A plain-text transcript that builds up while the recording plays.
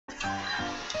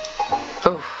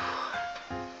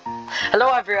Hello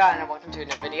everyone and welcome to a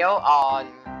new video on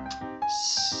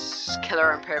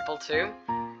Killer in Purple 2,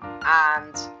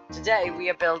 and today we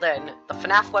are building the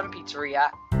FNAF 1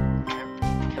 pizzeria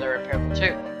Killer in Purple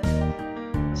 2.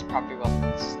 It's probably what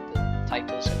the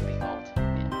title is going to be called.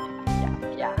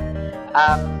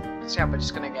 So yeah, we're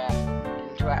just going to get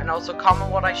into it, and also comment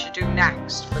what I should do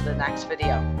next for the next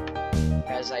video,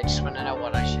 because I just want to know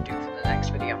what I should do for the next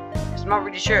video, because I'm not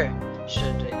really sure.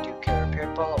 Should I do Killer in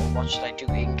Purple, or what should I do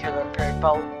in Killer in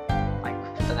Purple, like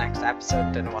for the next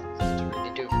episode? Don't know what to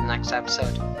really do for the next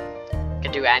episode.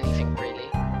 Can do anything really.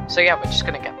 So yeah, we're just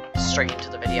gonna get straight into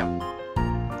the video.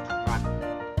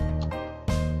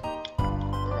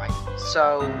 Right.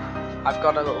 So I've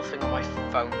got a little thing on my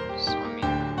phone, so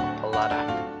I'll pull that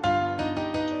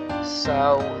up.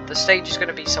 So the stage is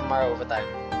gonna be somewhere over there.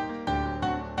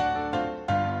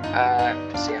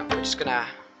 So yeah, we're just gonna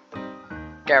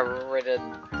get rid of.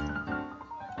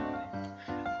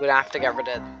 We're gonna have to get rid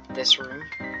of this room.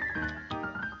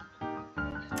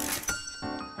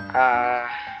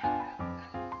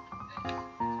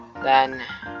 Then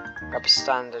grab a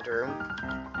standard room.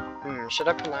 Should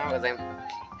I put that with him?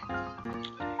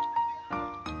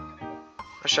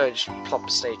 Or should I just plop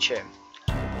the stage here?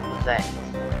 There.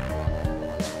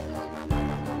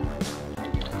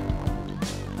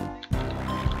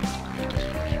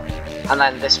 And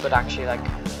then this would actually but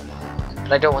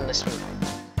I don't want this one.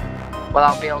 Well,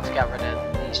 I'll be able to get rid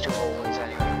of these two old ones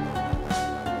anyway.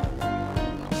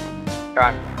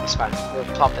 Alright, it's fine. We'll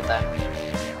plop it there.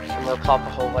 And we'll plop the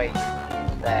whole way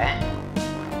there.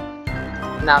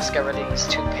 Now let's get rid of these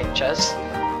two pictures.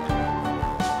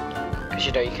 Because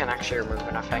you know you can actually remove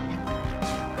an effect.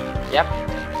 Yep.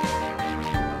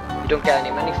 You don't get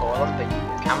any money for it, but you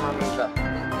can remove it.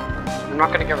 I'm not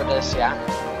going to get rid of this yet.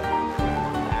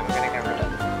 I'm going to get rid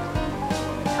of it.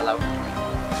 Hello.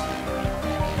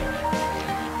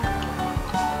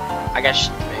 I guess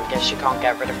you can't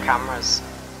get rid of cameras.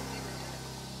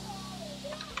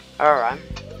 Alright.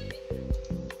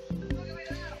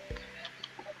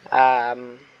 I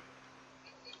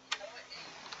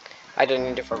don't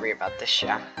need to worry about this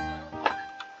yet.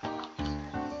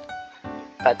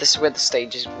 But this is where the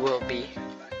stages will be.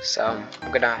 So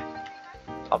I'm gonna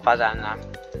pop that down now.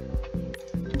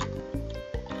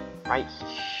 Right.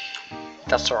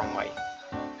 That's the wrong way.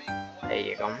 There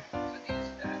you go.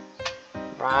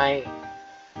 Right.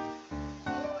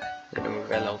 I'm gonna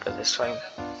move it a little bit this way.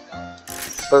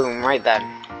 Boom, right there.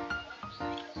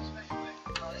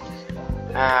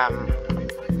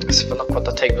 Let's have a look what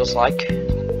the table's like.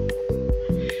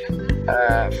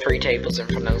 3 tables in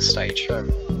front of the stage. So.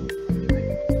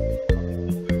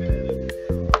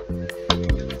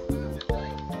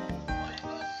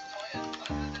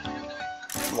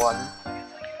 1,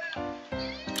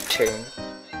 2,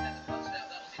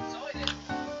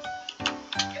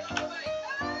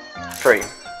 3.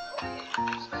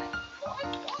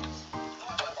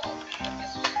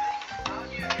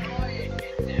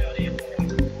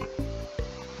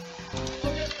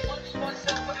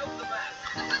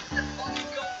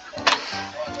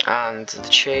 And the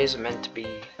chairs are meant to be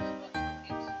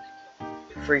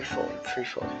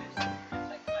freeform.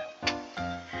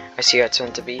 I see how it's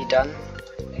meant to be done.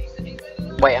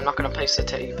 Wait, I'm not going to place the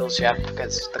tables yet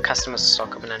because the customers are still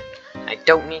coming in. I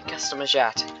don't need customers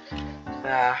yet.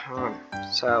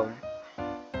 So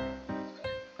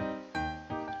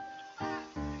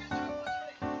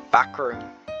back room.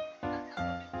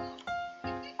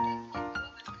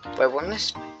 Wait, wouldn't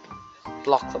this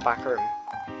block the back room?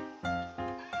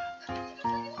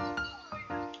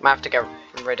 Might have to get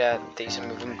rid of these and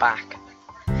move them back.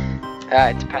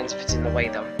 It depends if it's in the way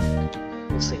though.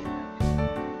 We'll see.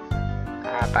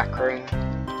 Back room.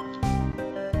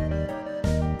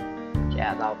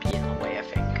 Yeah, that'll be in the way, I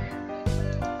think.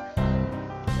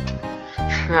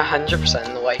 100%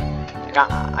 in the way.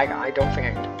 I don't think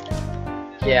I can.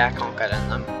 Yeah, I can't get in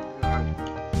them.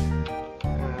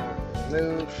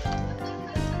 Move.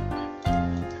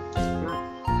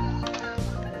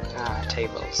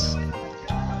 Tables.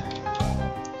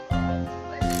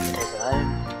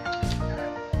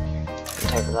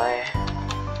 Table there.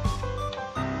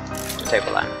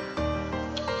 Table there.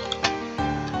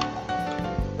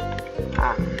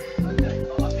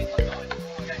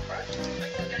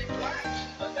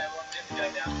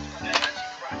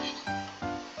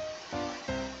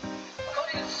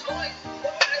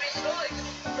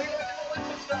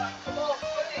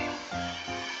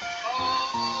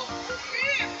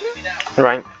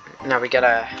 Right, now we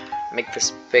gotta make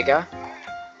this bigger.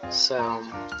 So,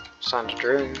 standard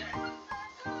room.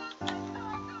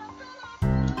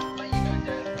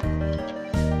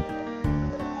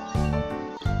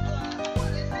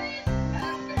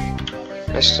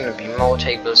 There's gonna be more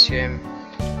tables here.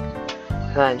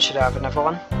 And then should I have another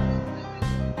one?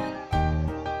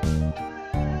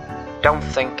 Don't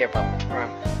think it will. Right.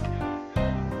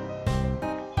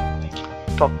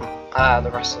 Put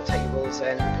the rest of the tables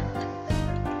in.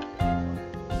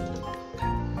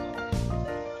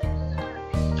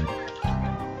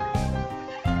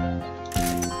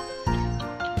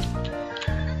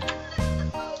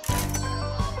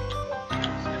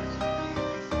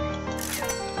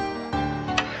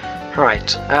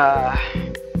 Right,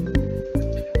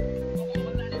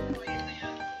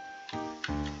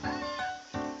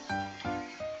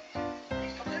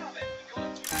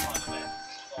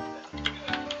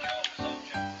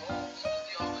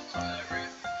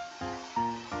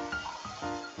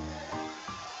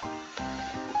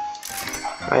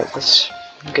 right, that's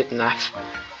good enough.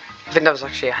 I think that was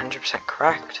actually 100%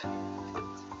 correct.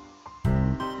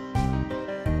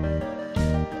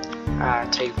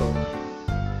 Table.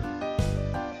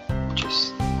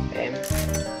 Just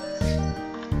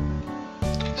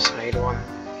side one.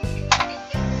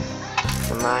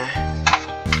 From there.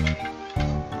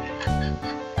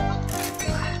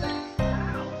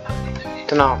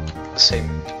 They're not the same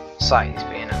size,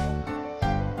 but you know,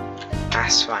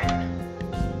 that's fine.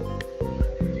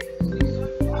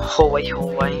 Hallway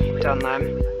down there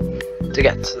to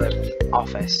get to the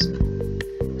office.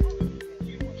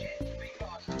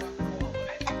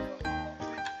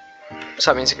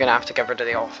 So that means I'm gonna have to get rid of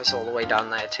the office all the way down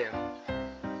there too.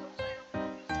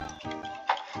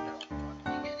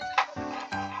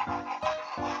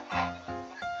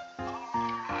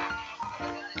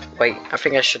 Wait, I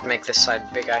think I should make this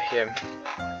side bigger here.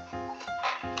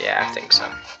 Yeah, I think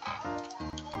so.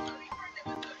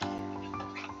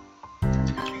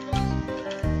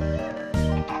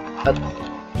 But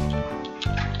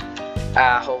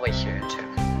hallway here too.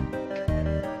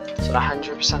 It's not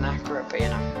 100% accurate, but you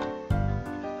know.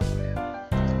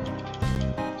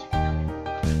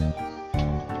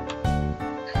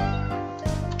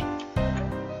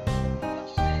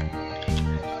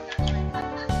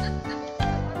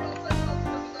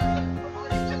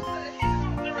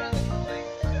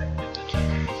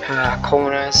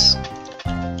 Corners.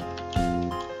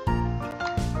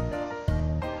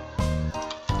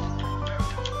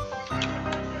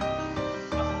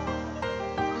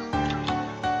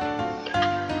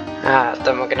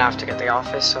 Then we're gonna have to get the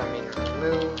office, so I mean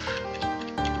remove.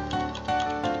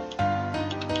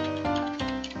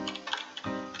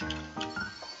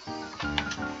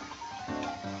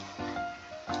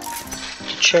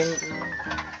 Ching.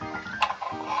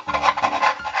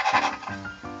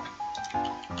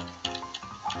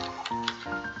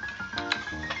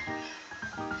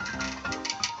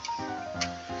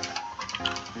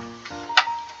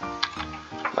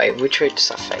 Wait, which way does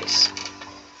that face?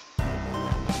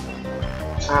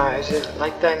 Is it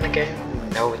like that in the game?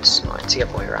 No, it's not. It's the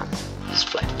other way around. It's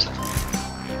flipped.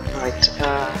 Right,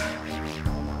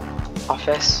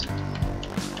 office.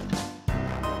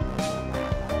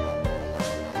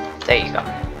 There you go.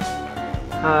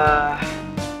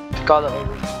 Got a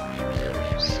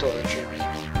little storage room.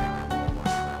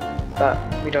 But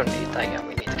we don't need that yet,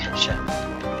 we need the kitchen.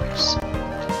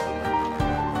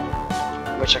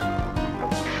 Which I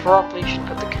probably should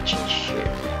put the kitchen here.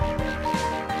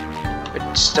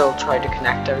 But still try to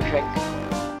connect everything.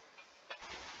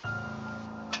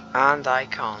 And I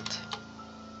can't.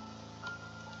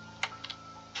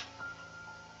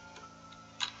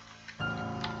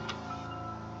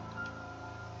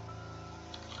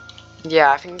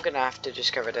 Yeah, I think I'm gonna have to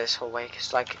just get rid of this hallway,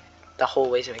 because like the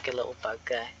hallways make a little bug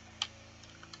there.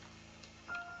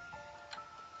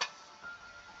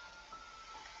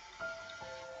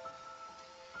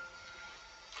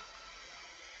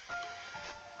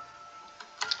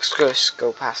 Let's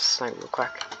go past this night real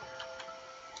quick.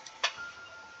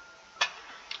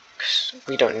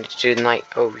 We don't need to do the night.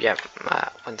 Oh yeah,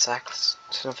 1 sec. Let's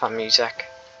turn off our music.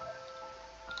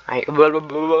 Right.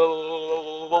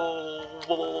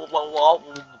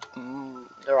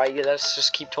 Alright, let's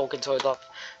just keep talking so the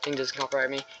thing doesn't copyright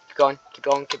me. Keep going, keep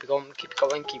going, keep going, keep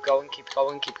going, keep going, keep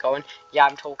going, keep going. Yeah,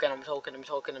 I'm talking.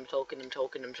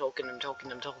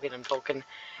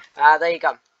 There you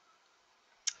go.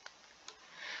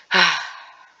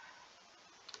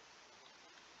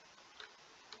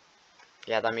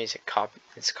 Yeah, that music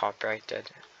is copyrighted.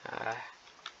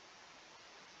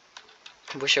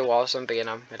 Wish it wasn't, but you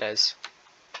know, it is.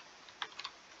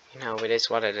 You know, it is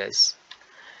what it is.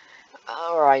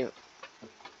 Alright.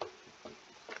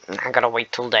 I gotta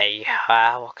wait till day.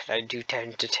 What can I do to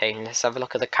entertain? Let's have a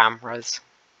look at the cameras.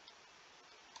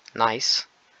 Nice.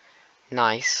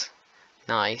 Nice.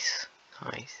 Nice.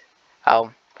 Nice.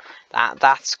 Oh.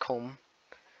 That's cool.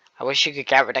 I wish you could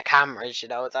get rid of cameras, you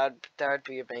know, that'd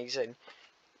be amazing.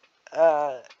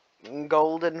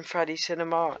 Golden Freddy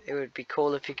Cinema, it would be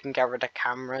cool if you can get rid of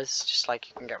cameras, just like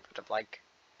you can get rid of like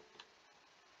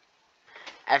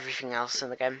everything else in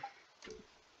the game.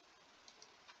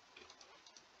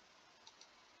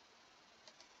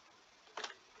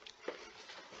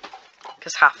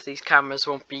 Because half these cameras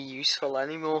won't be useful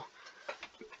anymore.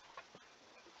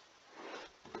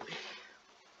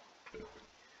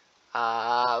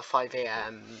 5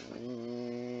 AM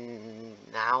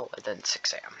now, and then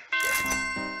 6 AM.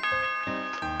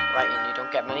 Right, and you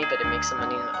don't get money, but it makes the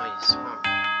money noise.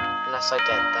 Unless I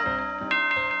did, then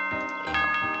there you go.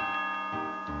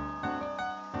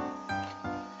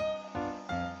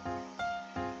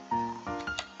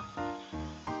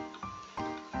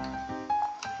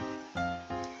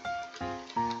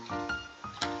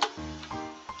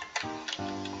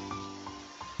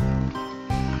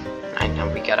 Right, now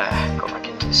we gotta go back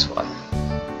into this one.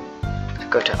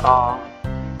 Go to R,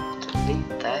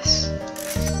 delete this,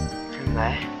 and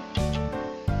there.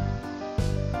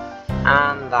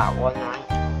 And that one, right?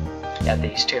 Yeah,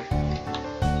 these two.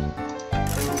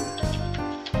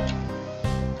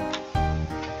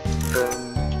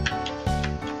 Boom.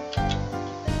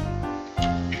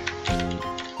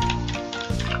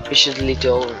 We should delete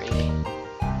all, really.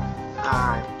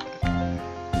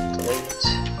 Delete.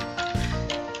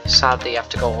 Sadly, you have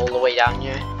to go all the way down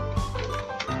here.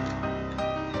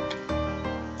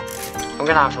 I'm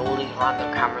gonna have all these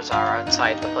random cameras that are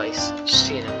outside the place, just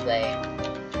so you know there.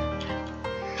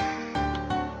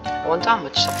 I wonder how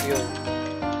much stuff you.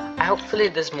 Hopefully,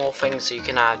 there's more things that you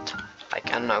can add, like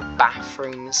I don't know,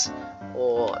 bathrooms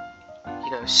or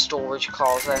you know, storage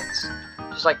closets,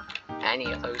 just like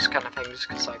any of those kind of things.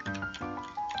 Cause like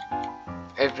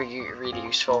it'd be really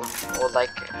useful, or like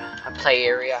a play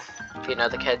area for you know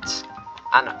the kids,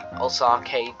 and also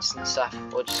arcades and stuff,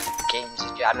 or just games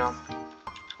in general.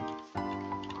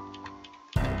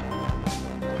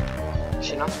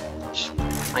 You know, just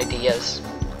ideas.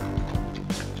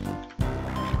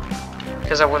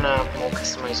 Because I want to have more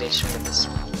customization with this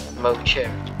mode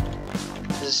here.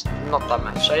 There's not that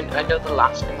much. I know the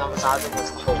last thing that was added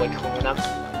was the hallway corner,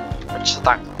 which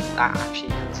that actually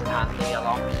comes in handy a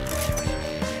lot.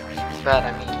 But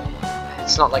I mean,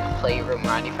 it's not like a playroom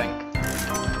or anything,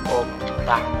 or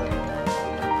that room.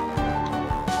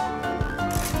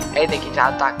 Hey, they could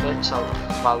add that glitch, so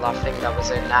well, that thing that was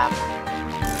in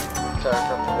so I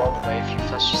remember one way if you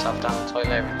flush yourself down the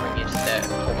toilet, it would bring you to the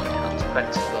ultimate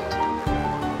consequences world.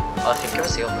 Oh, I think it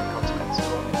was the ultimate consequences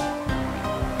world.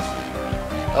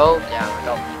 Oh yeah, I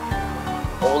got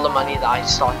all the money that I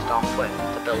started off with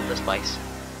to build this place.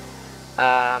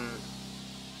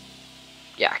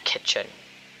 Yeah, kitchen.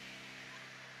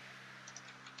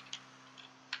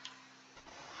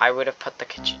 I would have put the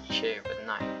kitchen here, wouldn't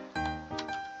I?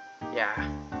 Yeah.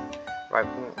 Right,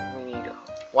 we need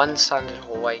one standard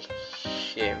hallway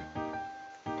here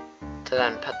to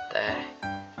then put the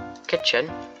kitchen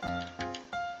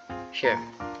here.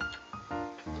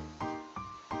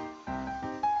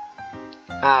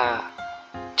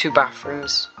 Two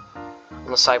bathrooms on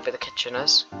the side where the kitchen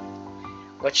is,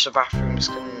 which the bathrooms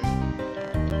can.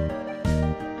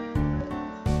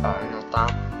 Not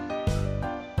that.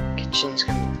 Kitchens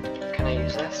can I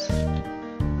use this?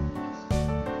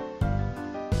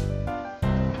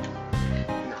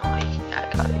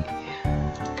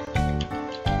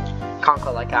 Can't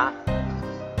go like that.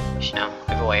 You know,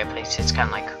 every way I place it's kind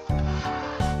of like,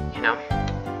 you know.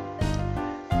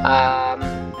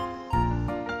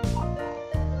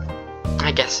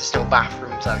 I guess there's no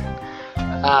bathrooms then.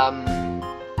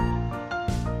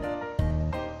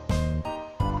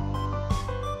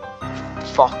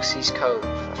 Foxy's Cove.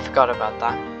 I forgot about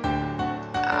that.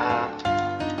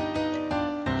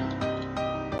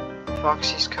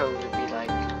 Foxy's Cove would be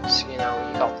like, so you know,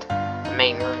 you got the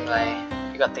main room there.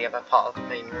 You got the other part of the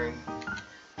main room.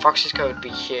 Foxy's Cove would be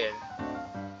here.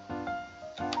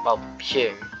 Well,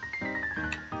 here.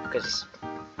 Because it's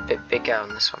a bit bigger on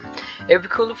this one. It would be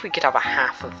cool if we could have a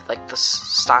half of like the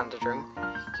standard room.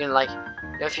 You know, like,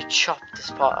 you know, if you chop this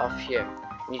part off here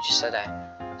and you just said it,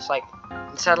 it's like,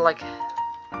 instead of like,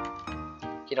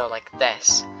 you know, like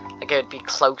this, like it would be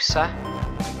closer.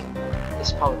 Like,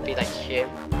 this part would be like here,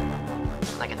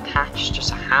 like attached,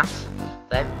 just a half.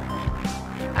 Then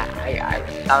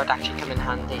that would actually come in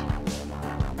handy.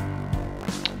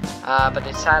 But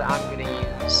instead I'm gonna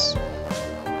use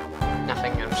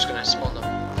nothing. I'm just gonna spawn the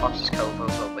Fox's Cove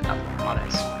over with that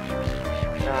bodies.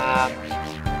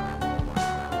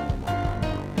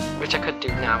 Which I could do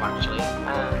now actually.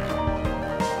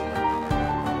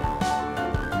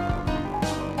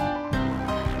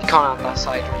 can't have that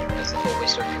side room because they've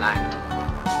always don't connect.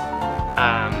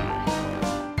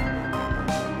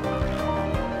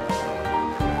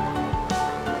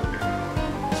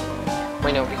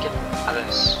 We know we can add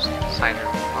a side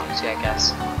room, obviously, I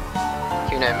guess.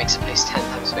 Even though it makes the place 10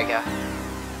 times bigger.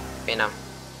 You know.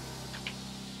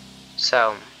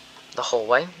 So, the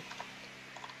hallway.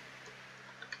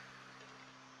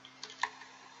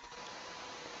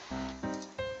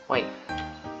 Wait.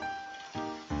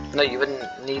 No, you wouldn't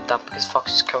need that because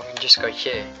Fox's Cove can just go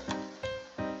here.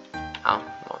 Oh,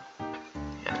 well.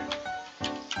 Yeah.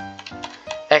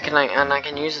 And I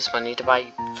can use this money to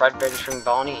buy Fredbear's from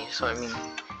Barney, so I mean,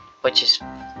 which is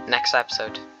next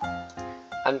episode.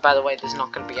 And by the way, there's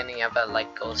not going to be any other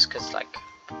like goals because like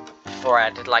before I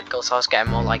did like goals, I was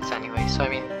getting more likes anyway. So I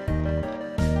mean,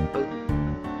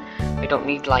 boom. We don't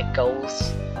need like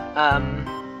goals.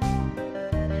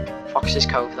 Fox's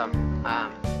Cove though.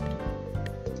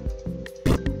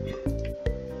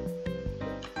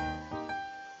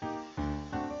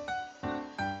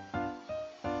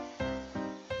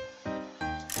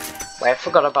 Wait, I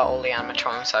forgot about all the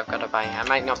animatronics I've got to buy. I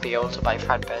might not be able to buy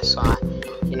Fredbear, so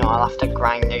you know, I'll have to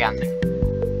grind again.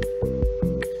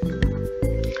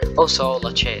 Also, all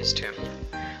the chairs too.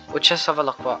 We'll just have a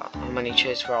look how many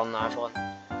chairs we're on now, everyone.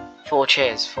 4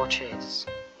 chairs, 4 chairs.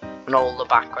 And all the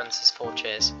back ones is 4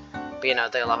 chairs. But you know,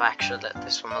 they'll have extra,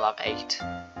 this one will have 8.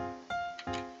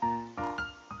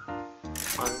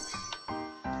 1,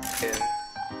 2,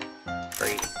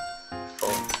 3, 4.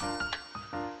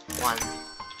 1,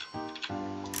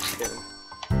 2,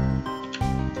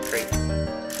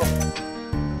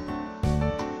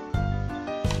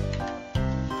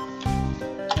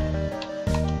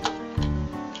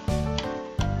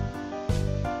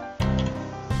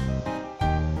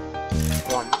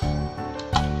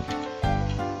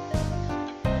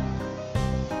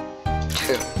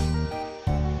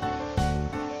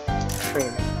 3,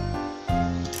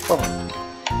 4.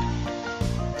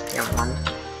 Yeah, 1,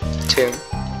 2,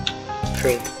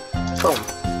 3, 4.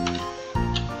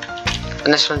 And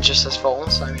this one just says 4,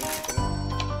 so I mean,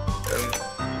 boom,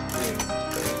 boom, boom,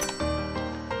 boom.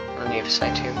 On the other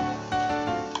side too.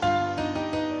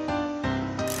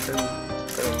 Boom,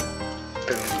 boom,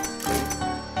 boom, boom.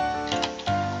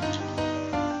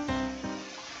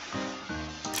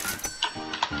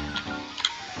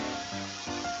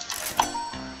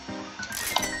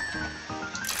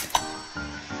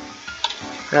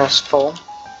 That's 4.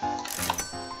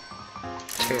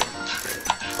 2, 3,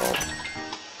 4.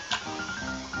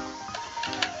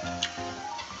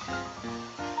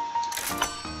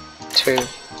 2,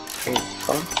 3,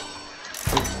 4.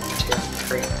 1, 2,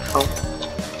 3, 4.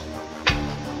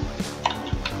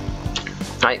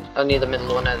 Right, only the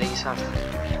middle one of these have.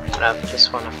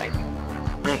 This one I think.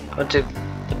 Right, I'll do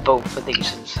both of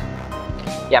these ones.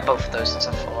 Yeah, both of those ones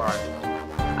are 4.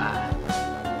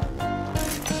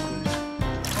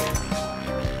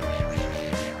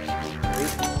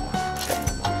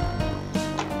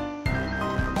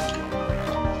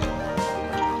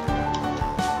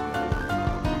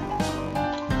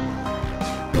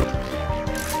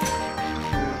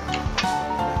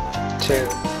 2,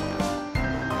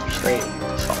 3,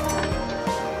 4.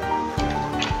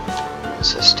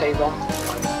 This is table.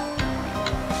 1,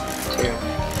 2,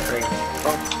 3,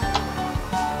 4.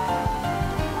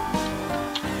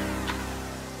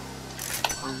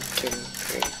 1, 2,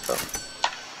 3, 4.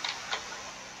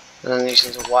 And then these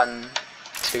are 1,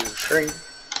 2, 3.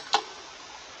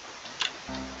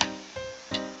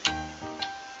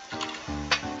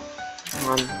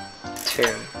 1, 2,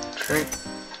 3.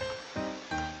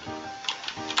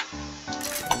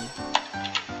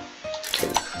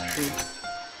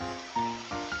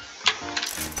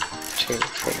 2,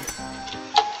 3.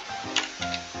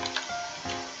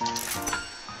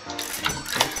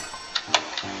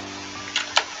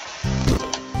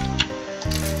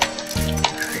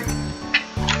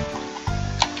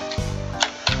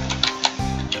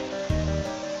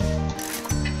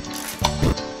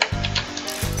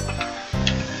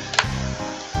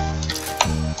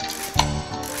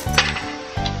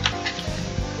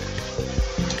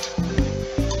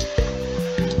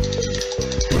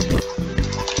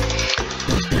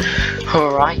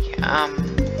 Alright,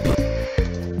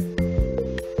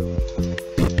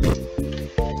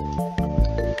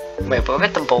 wait, but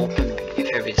with the ballpen, if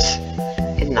it was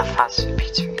in the fast food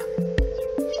pizzeria.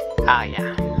 Ah,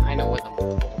 yeah, I know where the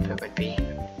ballpen would be.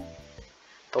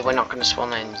 But we're not going to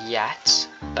spawn in yet,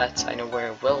 but I know where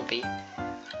it will be,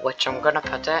 which I'm going to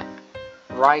put it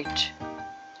right.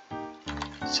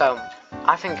 So,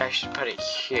 I think I should put it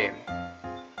here.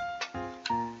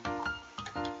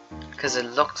 Because it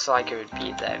looks like it would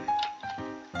be there.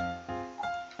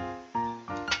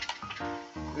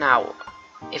 Now,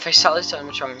 if I sell this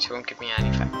animatronics, it won't give me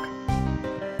anything.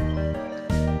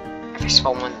 If I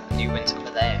spawn one new ones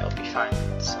over there, it'll be fine.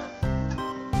 So,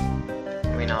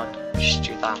 I mean, I'll just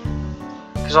do that.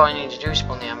 Because all I need to do is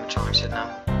spawn the animatronics in now.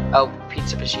 Oh,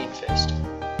 pizza machine first.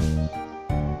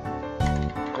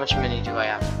 How much money do I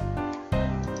have?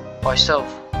 Oh, I still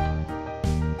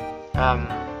have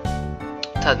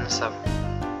 10 some.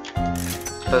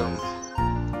 Boom.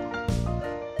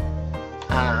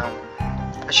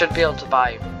 I should be able to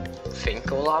buy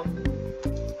Finkel.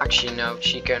 Actually, no,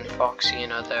 Chica and Foxy, you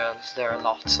know, there are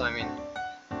lots, so I mean,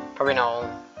 probably not all.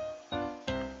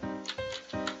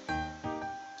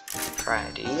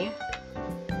 Freddy.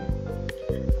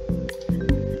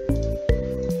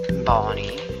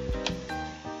 Bonnie.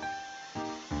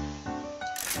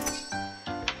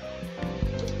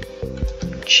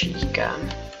 Chica.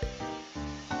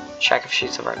 Check if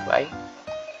she's the right way.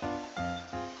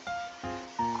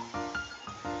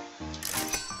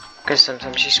 Because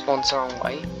sometimes she spawns the wrong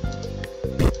way.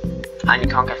 And you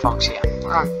can't get Foxy yet.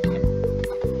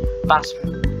 That's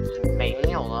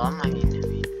mainly all of them. I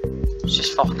mean, it's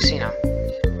just Foxy now.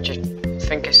 Which I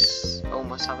think is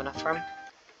almost have enough for him.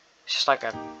 It's just like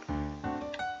a...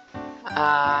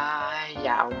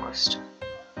 yeah, almost.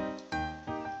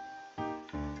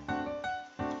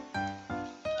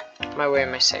 Where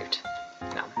am I saved?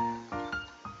 No.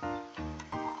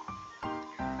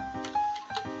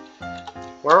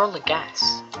 Where are all the gas?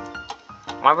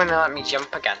 Why wouldn't they let me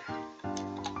jump again?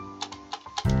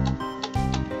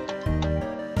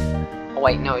 Oh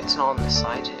wait, no, it's not on this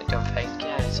side, I don't think.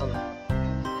 Yeah, it's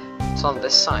on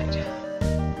this side.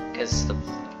 Because the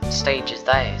stage is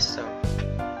there, so...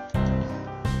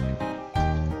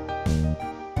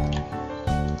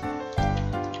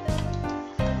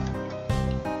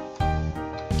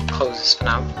 Close this for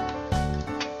now.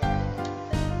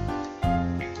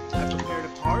 I prepared a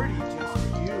party just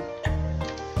for you.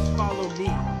 Follow me.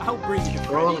 I'll bring you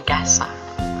to Where are all the gas at?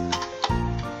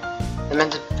 They're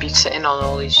meant to be sitting on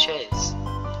all these chairs.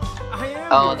 I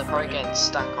am. Oh, they're probably getting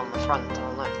stuck on the front,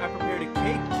 aren't they? I prepared a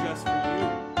cake just for you.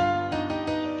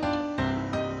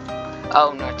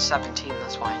 Oh no, it's 17,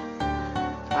 that's why.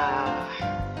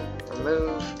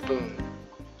 Remove, boom.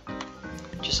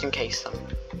 Just in case though.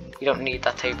 You don't need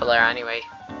that table there anyway.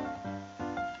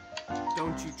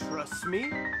 Don't you trust me?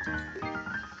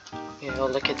 Yeah, all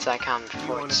the kids I can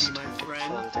before it's be my for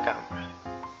friend? them to go.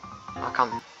 I'll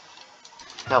come.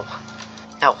 No.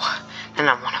 No. And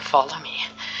I wanna follow me.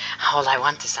 All I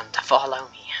want is them to follow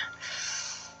me.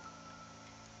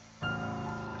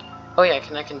 Oh yeah,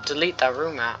 I can delete that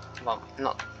room at, well,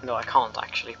 no I can't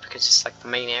actually, because it's like the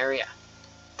main area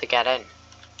to get in.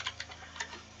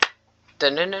 No.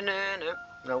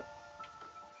 Nope.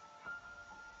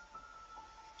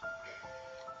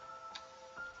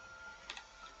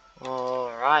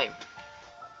 Alright.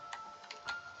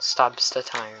 Stabs the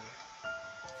time.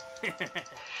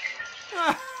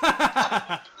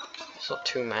 It's not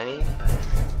too many, but I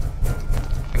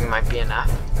think it might be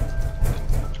enough.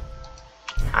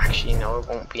 Actually, no, it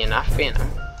won't be enough, you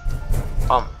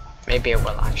know. Maybe it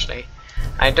will actually.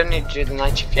 I don't need to do the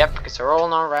night shift yet because they're all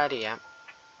not ready yet.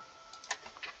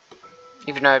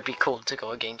 Even though it'd be cool to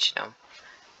go against, you know,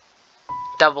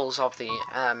 doubles of the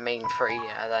main three,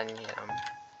 and then, you know,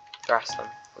 the rest of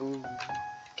them. Ooh,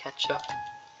 ketchup.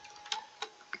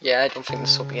 Yeah, I don't think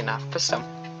this will be enough, but still.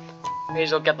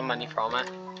 Maybe I'll get the money from it.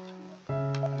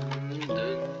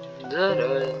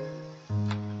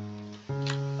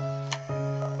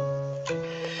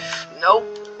 Nope.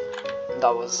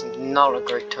 That was not a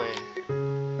great time.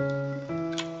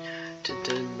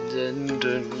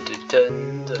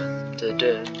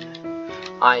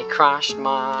 I crashed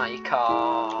my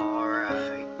car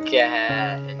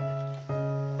again.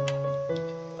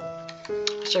 I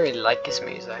actually really like this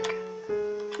music.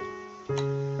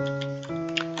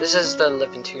 This is the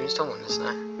Living Tombstone one, isn't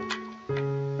it?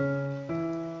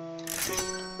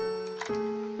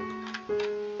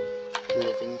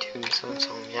 Living Tombstone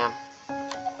song, yeah.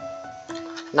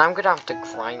 Now I'm gonna have to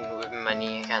grind with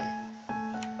money again.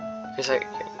 Because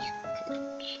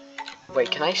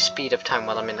wait, can I speed up time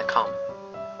while I'm in the car?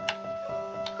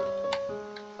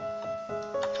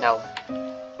 No.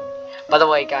 By the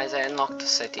way, guys, I unlocked the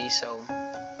city, so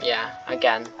yeah,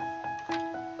 again.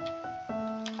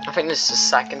 I think this is the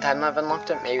second time I've unlocked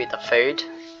it, maybe the third.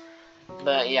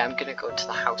 But yeah, I'm gonna go to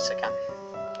the house again.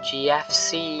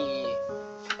 GFC,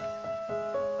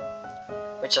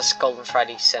 which is Golden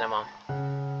Freddy Cinema.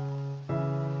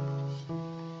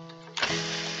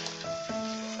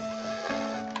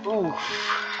 Oof.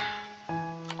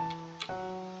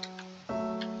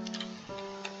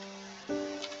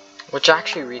 Which I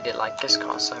actually really like this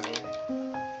course, I mean.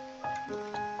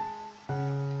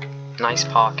 Nice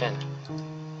parking.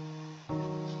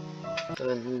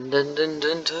 Dun, dun, dun,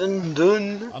 dun, dun,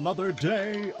 dun. Another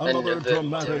day, another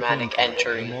dramatic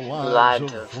entry. Lad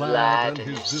of lad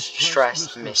and his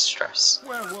distressed mistress.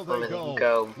 Where will Where they will they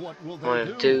go? go? What will What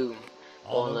they will do? do?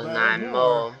 All and nine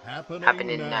more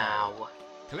happening now.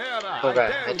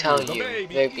 Clara, I tell you, the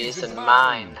baby isn't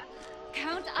mine.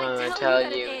 Count, I I tell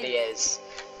you you that it is.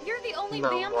 You're the only No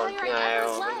vampire one I I ever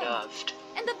ever loved. loved.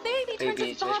 And the baby turns Baby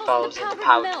his just bottles bottles into into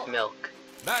powdered powdered milk.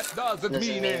 That doesn't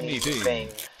mean anything.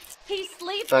 He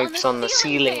sleeps Sleeps on the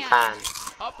ceiling fan.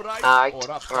 Upright Right or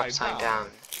or upside down.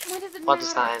 What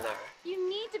does that matter? You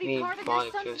need to be Need part of more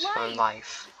your son's son's life.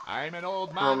 life. I'm an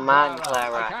old Oh man, man,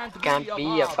 Clara. Clara, can't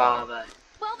be a father.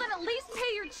 Well, then at least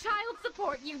pay your child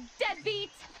support, you deadbeat.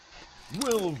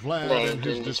 Will Vlad Lane and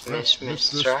his and his distressed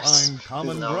mistress mistress find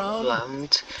common no ground?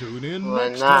 blunt Tune in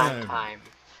when next that time.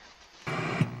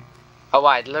 Oh,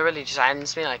 wow, it literally just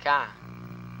ends me like that.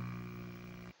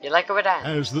 You like it with that?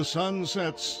 As the sun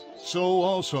sets, so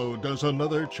also does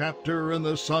another chapter in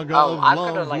the saga Oh, of I've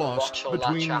gotta, love like, lost watch all that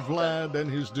between chapter. Vlad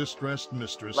and his distressed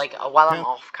mistress. Like, while I'm Can't-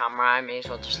 off camera, I may as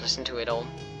well just listen to it all.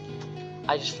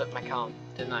 I just flipped my card,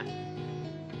 didn't I?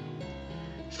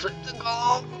 Flipped the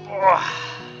card!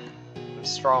 I'm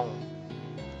strong.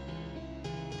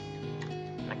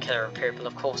 I killer of purple,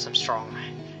 of course I'm strong.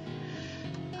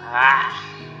 Ah!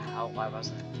 Oh, why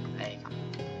wasn't it? Hey, come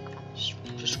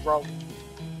on. Just roll.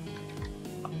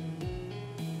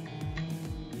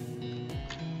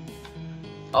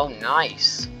 Oh,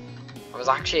 nice. I was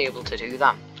actually able to do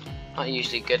that. Not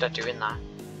usually good at doing that.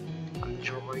 I'm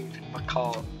driving my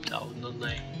car down the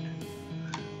lane.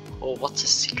 Oh, what's a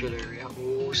secret area?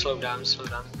 Oh, slow down, slow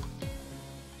down.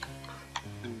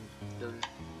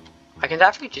 I can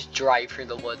definitely just drive through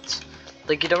the woods.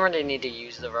 Like, you don't really need to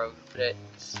use the road, but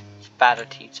it's better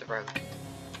to use the road.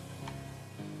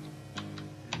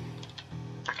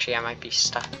 Actually, I might be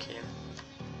stuck here.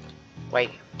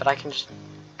 Wait, but I can just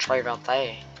drive out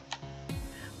there.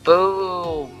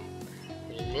 Boom!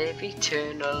 Live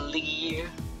eternally.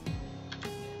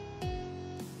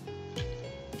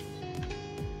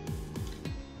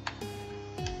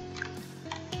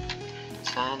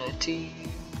 Sanity.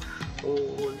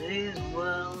 All is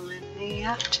well in the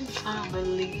Afton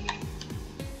family.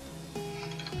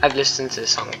 I've listened to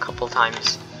this song a couple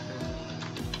times.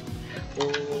 All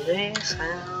is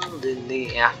well in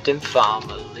the Afton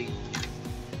family.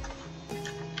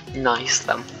 Nice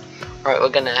them. Right, we're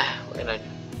gonna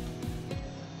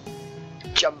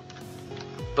jump.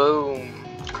 Boom.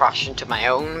 Crash into my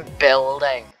own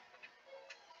building.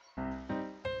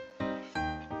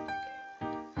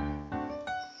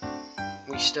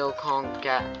 We still can't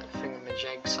get the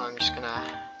thingamajig, so I'm just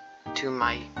gonna do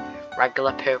my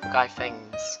regular purple guy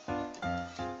things.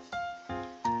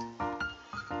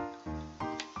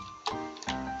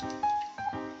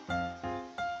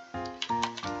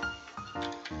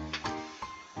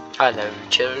 Hello,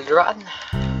 children.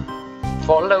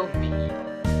 Follow me.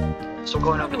 So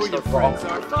going I up know into where the your wrong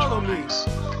friends are. Follow me.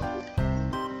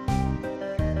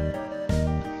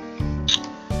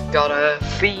 Gotta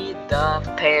feed the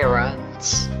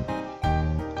parents.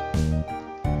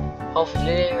 Hopefully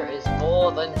there is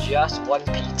more than just one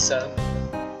pizza.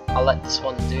 I'll let this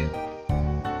one do.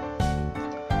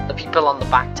 The people on the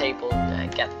back table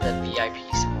get the VIP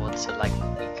support, so like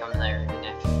we come there even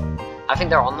if I think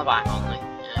they're on the back only.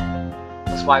 Yeah.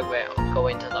 That's why we'll go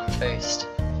into them first.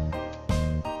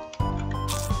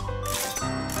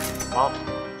 What?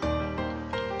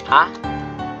 Huh?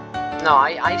 No,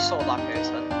 I saw that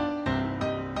person.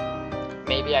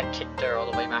 Maybe I kicked her all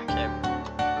the way back here.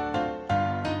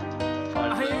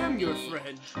 I am your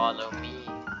friend. Follow me,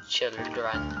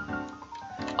 children.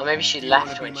 Or maybe she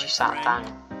left when she sat down,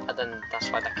 and then that's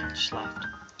why that kid just left.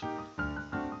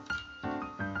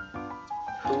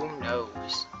 Who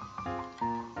knows?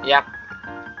 Yep.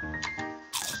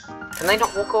 Can they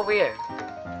not walk over here?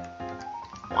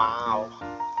 Wow.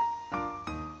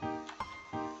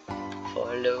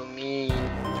 Follow me.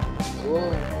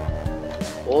 Whoa.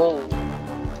 Whoa.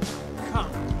 Come.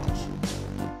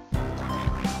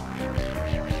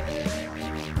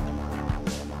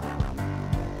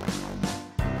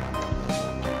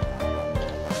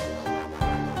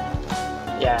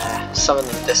 Yeah, some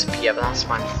of them disappear, but that's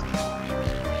fine.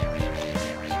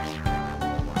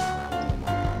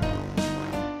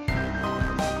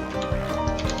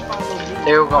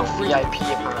 They all got VIP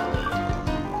apparently.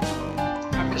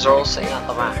 Because they're all sitting at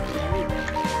the back.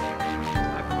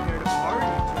 I prepared a party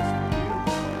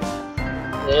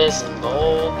just There's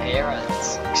no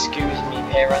parents. Excuse me,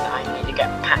 parent, I need to get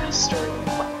past her.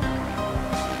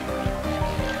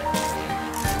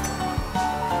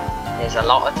 There's a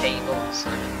lot of tables.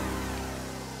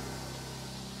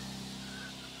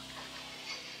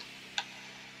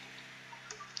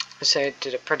 So it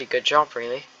did a pretty good job,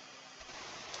 really.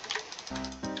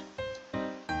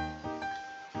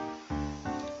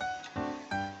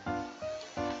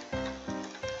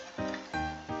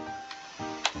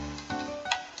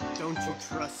 Don't you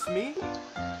trust me?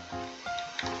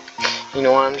 You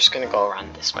know what, I'm just gonna go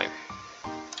around this way.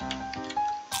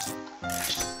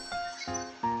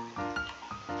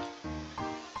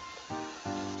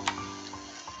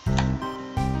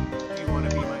 Do you want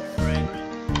to be my friend?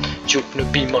 Do you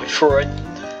wanna be my friend?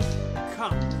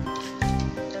 Come.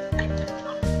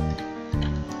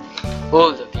 All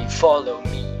of you, follow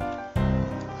me.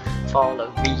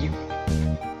 Follow me.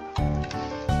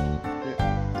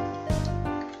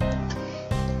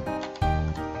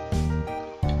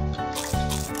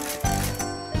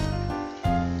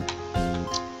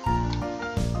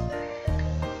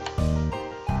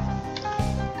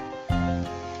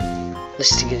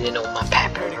 Let's get in on my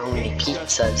pepperoni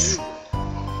pizzas.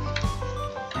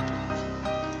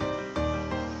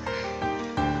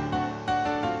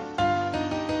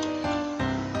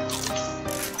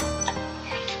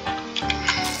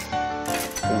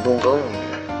 Boom boom.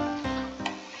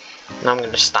 Now I'm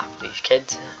gonna stop these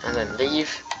kids and then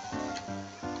leave.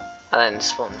 And then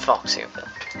spawn Foxy over.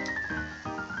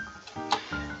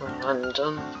 Dun dun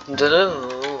dun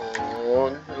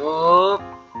dun. Oh.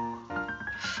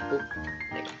 There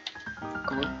you go.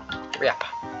 Come on, hurry up.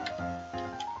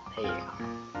 There you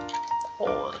go.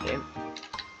 All of you.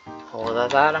 All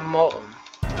of that and more.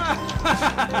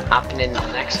 Happening in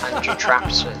the next 100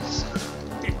 traps was.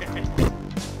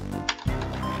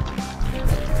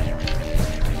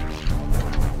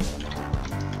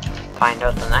 Find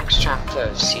out the next chapter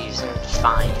of season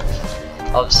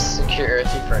 5 of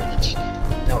Security Breach.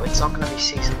 No, it's not going to be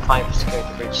season 5 of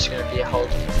Security Breach, it's going to be a whole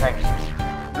new thing.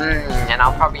 And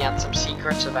I'll probably add some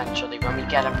secrets eventually when we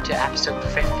get up to episode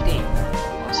 50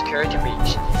 of Security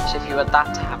Breach. So if you want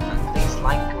that to happen, please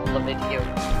like all the videos.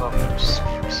 Well,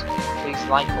 please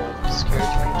like all the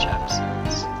Security Breach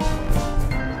episodes.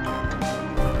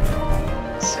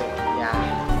 So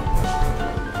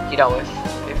yeah, you know,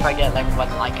 if I get like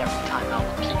 1 like every time, I'll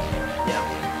keep, you know,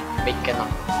 making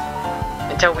them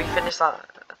until we finish that.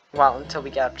 Well, until we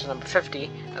get up to number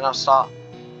 50, and I'll start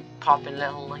popping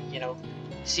little, you know,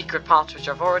 secret parts, which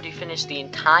I've already finished the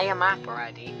entire map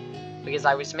already, because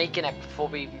I was making it before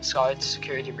we even started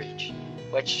Security Breach,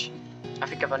 which I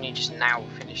think I've only just now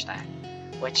finished that,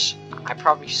 which I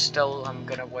probably still am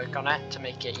gonna work on it to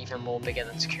make it even more bigger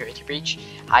than Security Breach.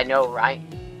 I know, right?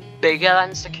 Bigger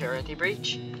than Security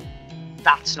Breach?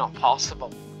 That's not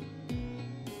possible.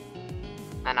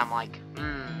 And I'm like,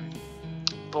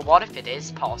 but what if it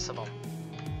is possible?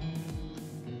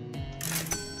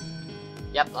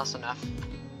 Yep, that's enough.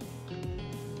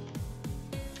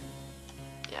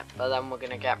 Yeah, but then we're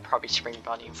gonna get probably Spring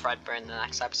Bonnie and Fredbear in the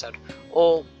next episode.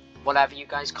 Or whatever you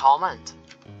guys comment.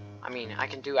 I mean, I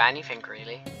can do anything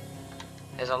really.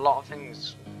 There's a lot of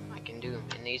things I can do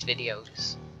in these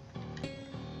videos.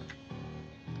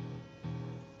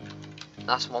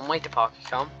 That's one way to park a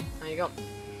car. There you go.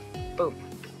 Boom.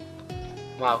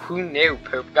 Wow, who knew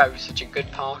Poop Guy was such a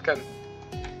good parker?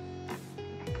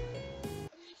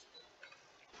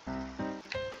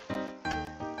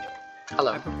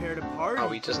 Hello. I prepared a party. Oh,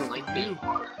 he doesn't just like for me. you.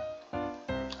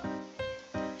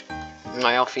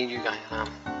 I'll feed you guys now.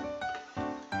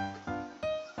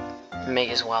 May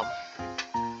as well.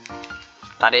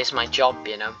 That is my job,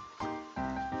 you know.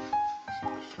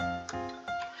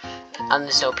 And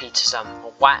there's no pizza zone.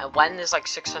 When there's like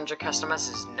 600 customers,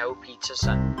 there's no pizza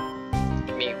zone.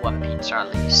 Give me 1 pizza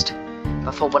at least.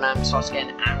 Before when I starts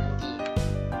getting angry.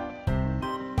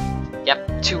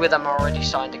 Yep, 2 of them are already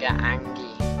starting to get angry.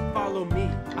 Follow me.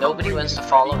 Nobody wants to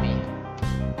follow me.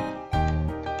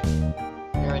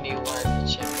 You're a new one,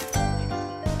 Jim.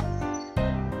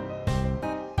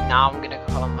 Now I'm gonna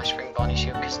call on my Spring Bonnie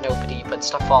shoe because nobody wants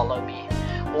to follow me.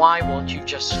 Why won't you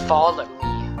just follow me?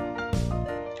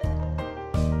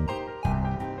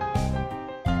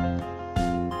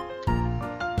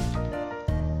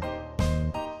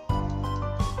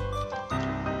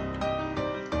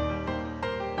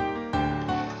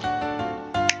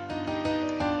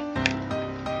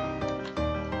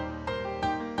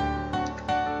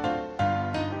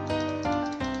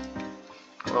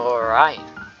 Alright.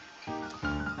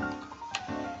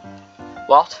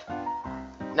 What?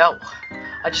 No.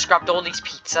 I just grabbed all these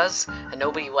pizzas and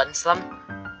nobody wants them.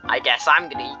 I guess I'm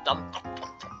gonna eat them.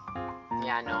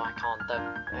 Yeah, no, I can't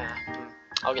though. Yeah.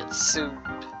 I'll get sued.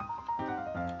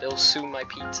 They'll sue my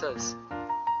pizzas.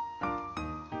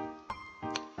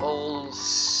 all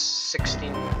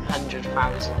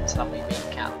 1,600,000 that we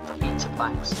make at the pizza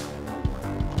place.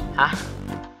 Huh?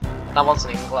 That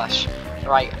wasn't English.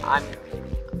 Right,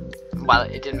 well,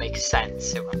 it didn't make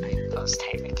sense. It was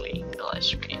technically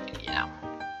English, but, you know.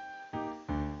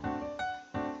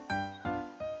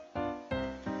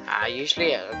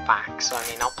 Usually at the back, so I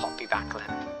mean, I'll pop you back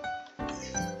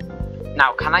then.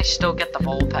 Now, can I still get the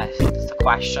ball pit? That's the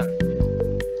question.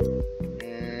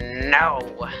 No.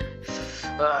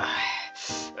 No,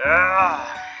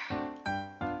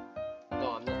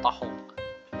 I'm not the Hulk.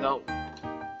 No.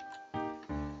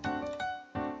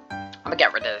 I'm gonna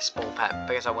get rid of this ball pit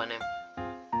because I win him.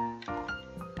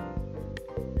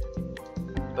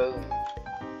 Boom.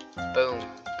 Boom.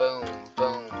 Boom.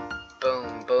 Boom.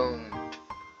 Boom. Boom.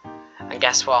 And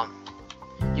guess what?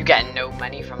 You get no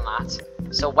money from that.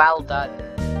 So well done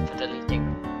for deleting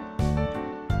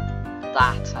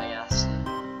that, I guess.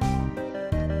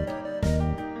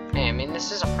 Yeah, I mean,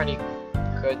 this is a pretty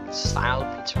good style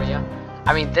pizzeria.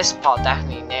 I mean, this part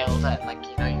definitely nailed it. Like,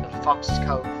 you know, you got Fox's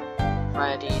Cove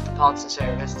ready, the parts and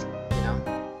service, you know.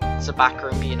 It's a back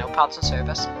room, you know, parts and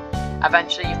service.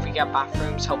 Eventually, if we get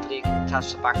bathrooms, hopefully you can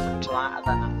attach the back room to that, and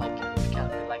then like, you know, it can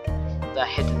be like the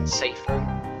hidden safe room.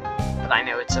 But I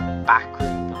know it's a back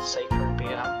room, not safe room, but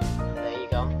you know, there you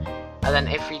go. And then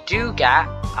if we do get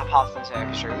a parts and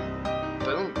service room,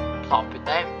 boom, plop it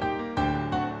down.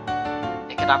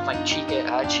 It could have like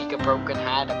Chica Broken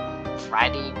Head,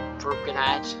 Freddy Broken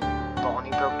Head, Bonnie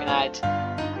Broken Head,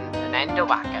 and an Endo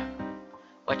backer.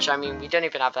 Which, I mean, we don't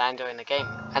even have the Endo in the game.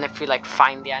 And if we like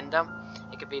find the Endo,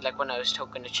 it could be like one of those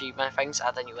token achievement things,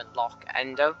 and then you unlock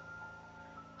Endo.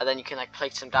 And then you can like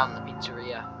place them down in the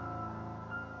pizzeria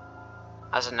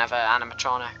as another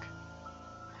animatronic.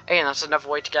 Again, that's another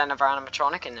way to get another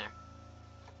animatronic in there.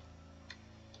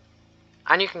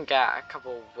 And you can get a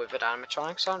couple withered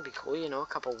animatronics, that would be cool, you know, a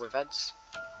couple withereds.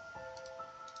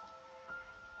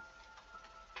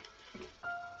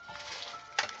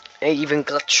 Even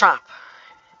Glitch Trap,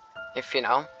 if you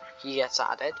know, he gets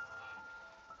added.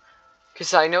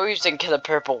 Because I know he's in Killer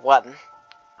Purple 1.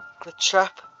 Glitch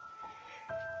Trap.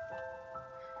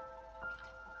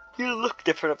 You look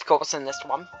different, of course, in this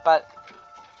one, but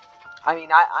I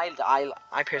mean, I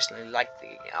personally like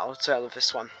the outro of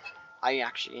this one. I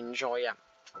actually enjoy it.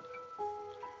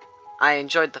 I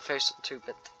enjoyed the first one too,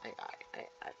 but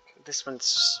this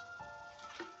one's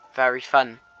very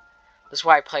fun. That's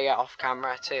why I play it off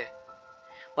camera too.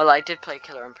 Well, I did play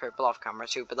Killer and Purple off camera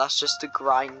too, but that's just to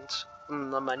grind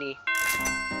the money.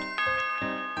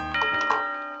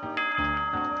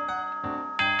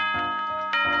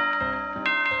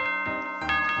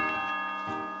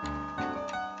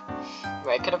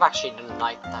 I could have actually done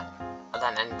like that, and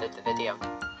then ended the video,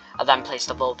 and then placed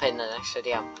the ball pin in the next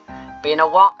video. But you know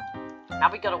what? Now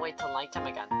we gotta wait till nighttime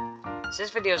again. So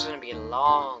this video is gonna be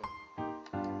long.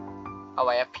 Oh,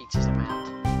 I have pizzas in my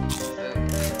hand.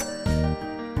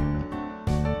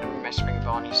 I'm messing with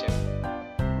Bonnie soon.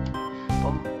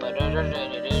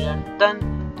 Dun.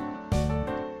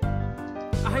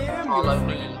 I am Follow your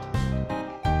me. friend.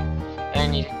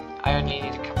 I only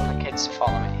need a couple of kids to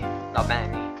follow me. Not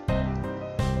many.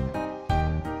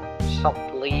 Stop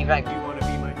leaving. Do you want to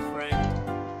be my friend?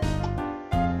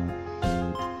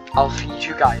 I'll feed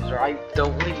you guys, right?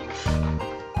 Don't leave.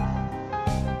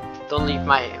 Don't leave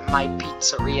my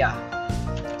pizzeria.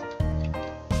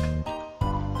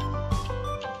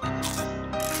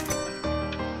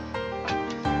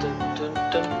 Dun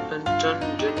dun dun dun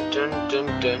dun dun dun dun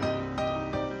dun.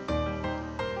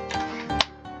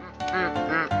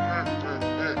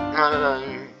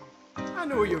 I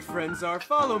know where your friends are.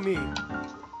 Follow me.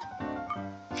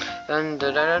 Dun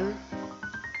dun dun.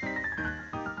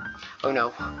 Oh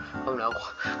no. Oh no.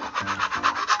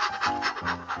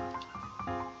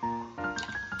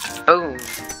 Boom.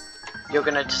 You're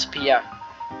gonna disappear.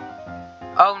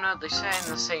 Oh no, they're saying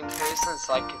the same person. It's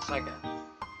like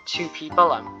two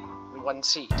people in one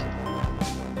seat.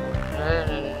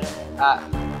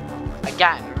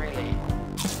 Again, really.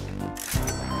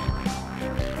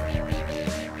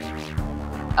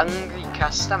 Hungry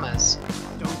customers.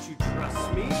 Don't you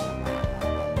trust me?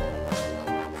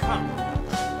 Come.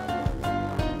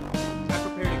 I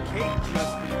prepared a cake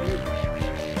just for you.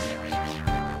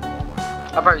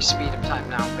 I'll probably speed up time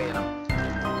now, but you know.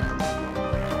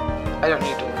 I don't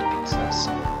need all the pizzas.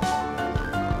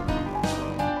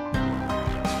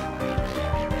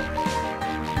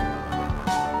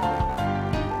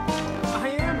 I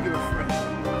am your friend.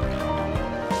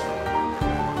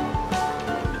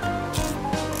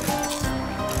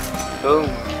 Boom.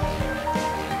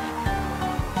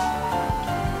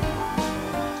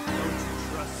 Don't you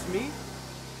trust me?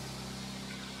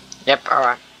 Yep,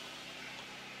 alright.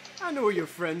 I know where your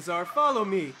friends are. Follow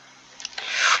me.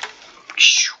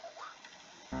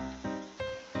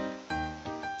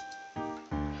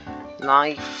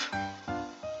 Knife.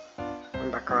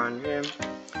 Come back around here.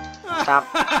 Stop.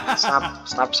 Stop.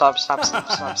 Stop. Stop. Stop.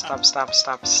 Stop. Stop. Stop. Stop.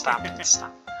 Stop. Stop. And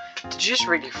stop. Did you just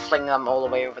really fling them all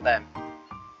the way over there?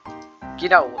 You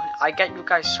know, I get you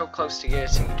guys so close together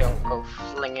so you don't go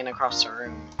flinging across the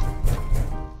room.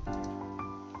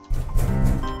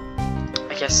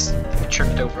 I guess we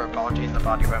tripped over a body and the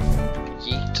body went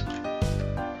yeet.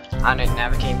 And it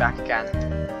never came back again.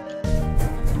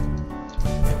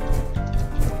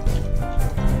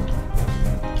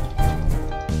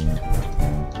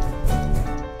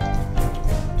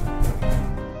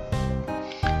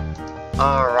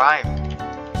 Alright.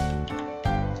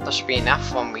 That should be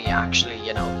enough when we actually,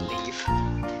 you know, leave.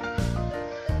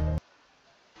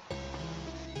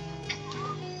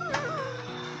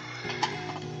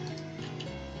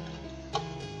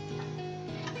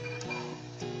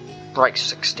 Right,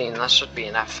 16, that should be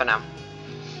enough for now.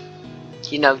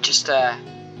 You know, just get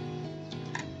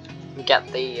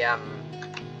the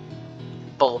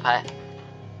ball pet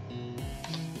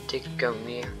to go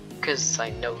near, because I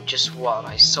know just what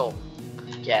I saw.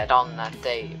 Yet on that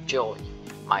day of joy,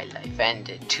 my life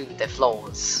ended to the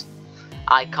floors.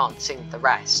 I can't sing the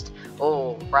rest,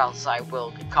 or else I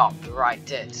will get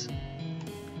copyrighted.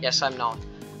 Yes, I'm not.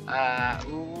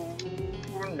 Ooh,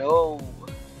 no.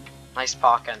 Nice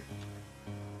parking.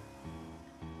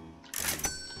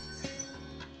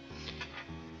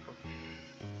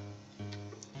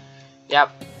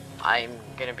 Yep, I'm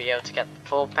gonna be able to get the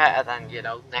full pet, and then, you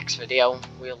know, next video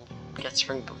we'll get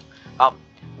spring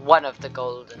one of the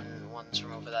golden ones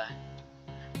from over there.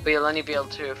 But you'll only be able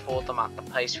to afford them at the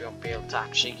place. We won't be able to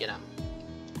actually, you know,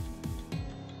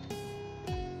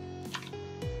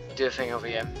 do a thing over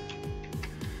here.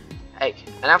 Hey,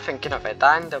 and I'm thinking of it,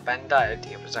 that Endo Bender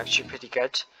idea was actually pretty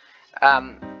good.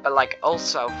 But like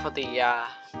also for the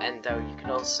Endo, you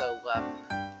can also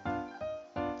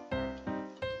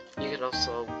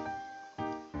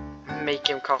make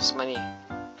him cost money,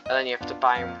 and then you have to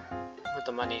buy him with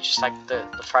the money, just like the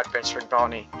Fredbear String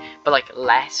Pony, but like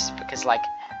less, because like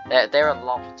they're a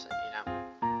lot, you know.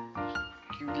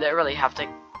 You literally have to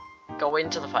go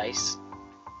into the place,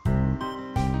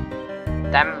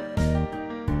 then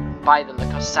buy them. They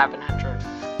cost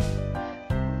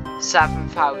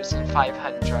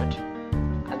 7,500,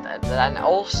 and then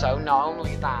also not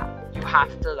only that, you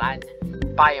have to then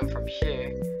buy them from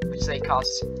here, which they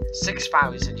cost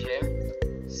 6,000 here.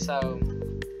 So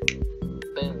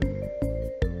boom.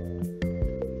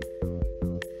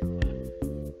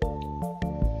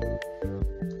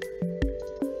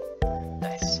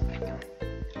 This.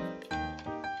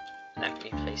 Let me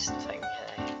place the thing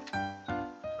here.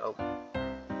 Oh.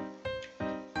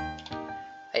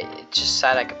 It just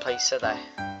said I could place it there.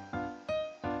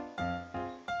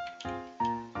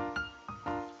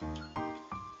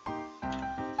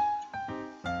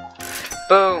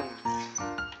 Boom.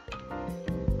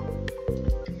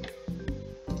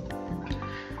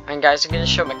 And guys, I'm going to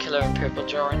show my killer and purple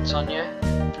drawings on you.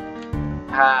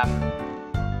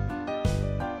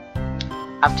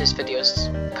 After this video's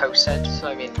posted, so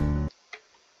I mean,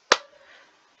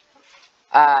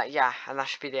 yeah, and that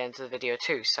should be the end of the video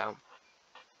too, so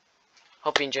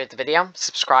hope you enjoyed the video.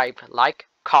 Subscribe, like,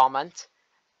 comment,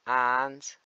 and